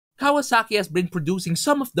Kawasaki has been producing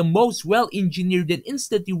some of the most well-engineered and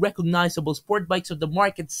instantly recognizable sport bikes of the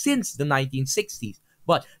market since the 1960s.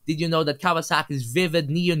 But did you know that Kawasaki's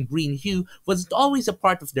vivid neon green hue wasn't always a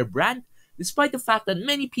part of their brand? Despite the fact that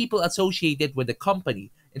many people associate it with the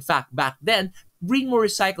company. In fact, back then, green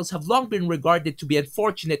motorcycles have long been regarded to be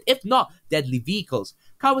unfortunate, if not deadly vehicles.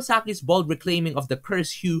 Kawasaki's bold reclaiming of the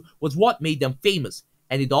cursed hue was what made them famous,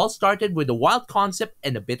 and it all started with a wild concept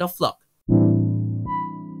and a bit of luck.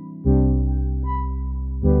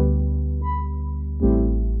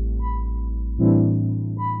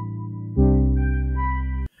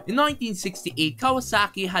 In 1968,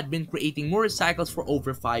 Kawasaki had been creating motorcycles for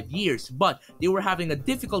over 5 years, but they were having a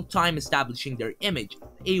difficult time establishing their image.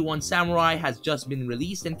 A1 Samurai has just been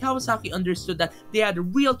released, and Kawasaki understood that they had a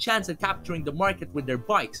real chance at capturing the market with their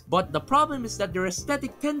bikes. But the problem is that their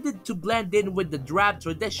aesthetic tended to blend in with the drab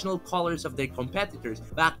traditional colors of their competitors.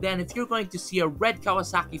 Back then, if you're going to see a red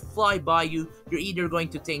Kawasaki fly by you, you're either going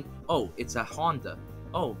to think, oh, it's a Honda.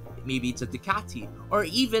 Oh, maybe it's a Ducati, or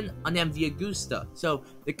even an MV Agusta. So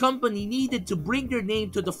the company needed to bring their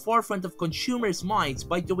name to the forefront of consumers' minds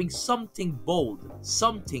by doing something bold,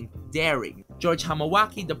 something daring. George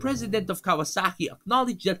Hamawaki, the president of Kawasaki,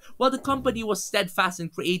 acknowledged that while the company was steadfast in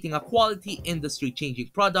creating a quality, industry-changing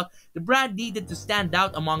product, the brand needed to stand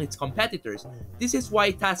out among its competitors. This is why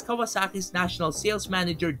it tasked Kawasaki's national sales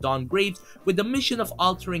manager Don Graves with the mission of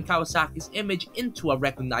altering Kawasaki's image into a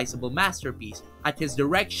recognizable masterpiece. At his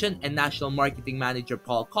direction, and national marketing manager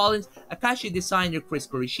Paul Collins, Akashi designer Chris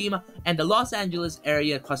Kurishima, and the Los Angeles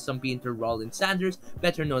area custom painter Roland Sanders,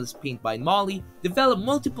 better known as Paint by Molly, developed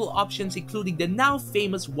multiple options including the now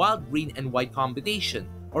famous wild green and white combination.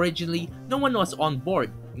 Originally, no one was on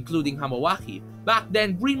board, including Hamawaki. Back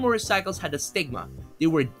then, green motorcycles had a stigma. They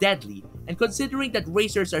were deadly, and considering that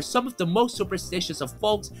racers are some of the most superstitious of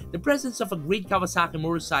folks, the presence of a green Kawasaki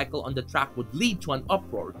motorcycle on the track would lead to an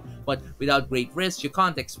uproar. But without great risk, you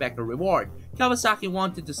can't expect a reward. Kawasaki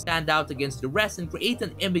wanted to stand out against the rest and create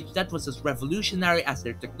an image that was as revolutionary as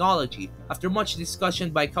their technology. After much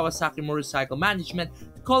discussion by Kawasaki Motorcycle Management,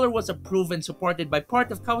 the color was approved and supported by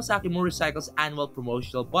part of Kawasaki Motorcycle's annual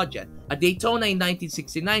promotional budget. At Daytona in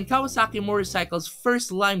 1969, Kawasaki Motorcycle's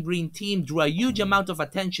first lime green team drew a huge amount of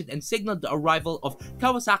attention and signaled the arrival of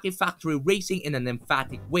Kawasaki factory racing in an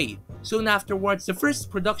emphatic way. Soon afterwards, the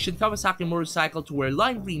first production Kawasaki motorcycle to wear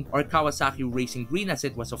lime green, or Kawasaki Racing Green as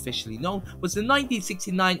it was officially known, was the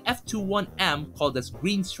 1969 F21M called as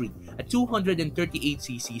Green Street, a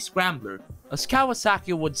 238cc scrambler. As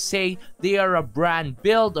Kawasaki would say, they are a brand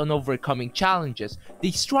built on overcoming challenges.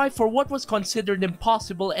 They strive for what was considered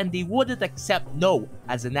impossible and they wouldn't accept no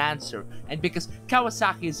as an answer. And because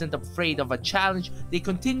Kawasaki isn't afraid of a challenge, they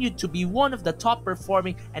continue to be one of the top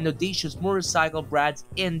performing and audacious motorcycle brands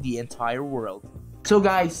in the entire world. So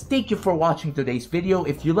guys, thank you for watching today's video.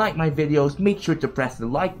 If you like my videos, make sure to press the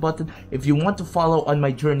like button. If you want to follow on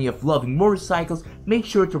my journey of loving motorcycles, make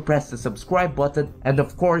sure to press the subscribe button. And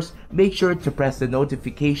of course, make sure to press the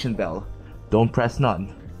notification bell. Don't press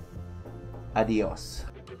none. Adios.